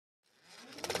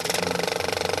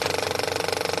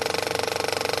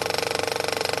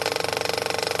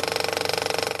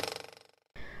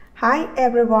Hi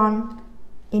everyone!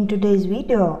 In today's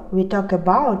video, we talk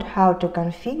about how to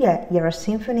configure your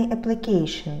Symfony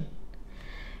application.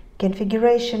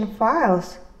 Configuration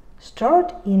files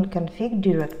stored in config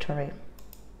directory.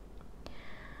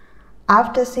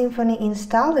 After Symfony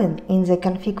installing, in the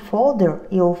config folder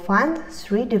you'll find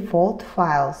three default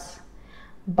files: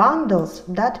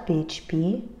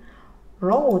 bundles.php,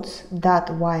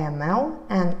 roads.yml,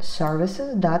 and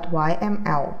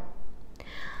services.yml.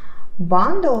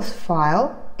 Bundles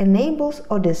file enables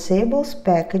or disables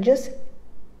packages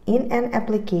in an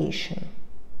application.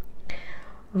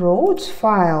 Roads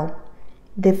file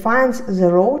defines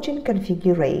the routing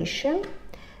configuration,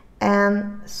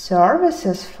 and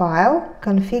services file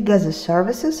configures the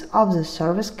services of the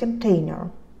service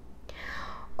container.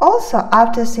 Also,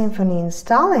 after Symfony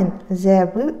installing,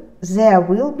 there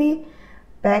will be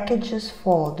packages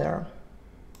folder.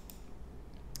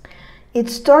 It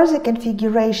stores the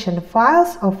configuration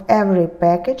files of every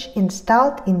package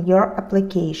installed in your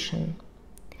application.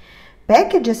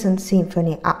 Packages in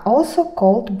Symfony are also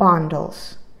called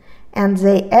bundles, and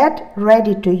they add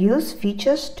ready-to-use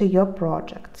features to your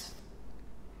projects.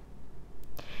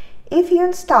 If you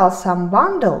install some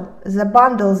bundle, the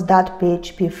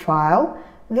bundles.php file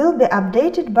will be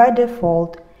updated by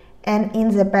default, and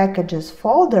in the packages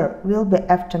folder will be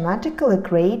automatically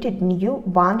created new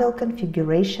bundle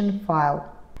configuration file.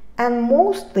 And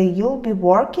mostly you'll be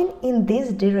working in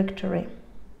this directory.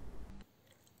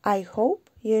 I hope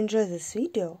you enjoy this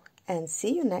video and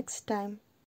see you next time.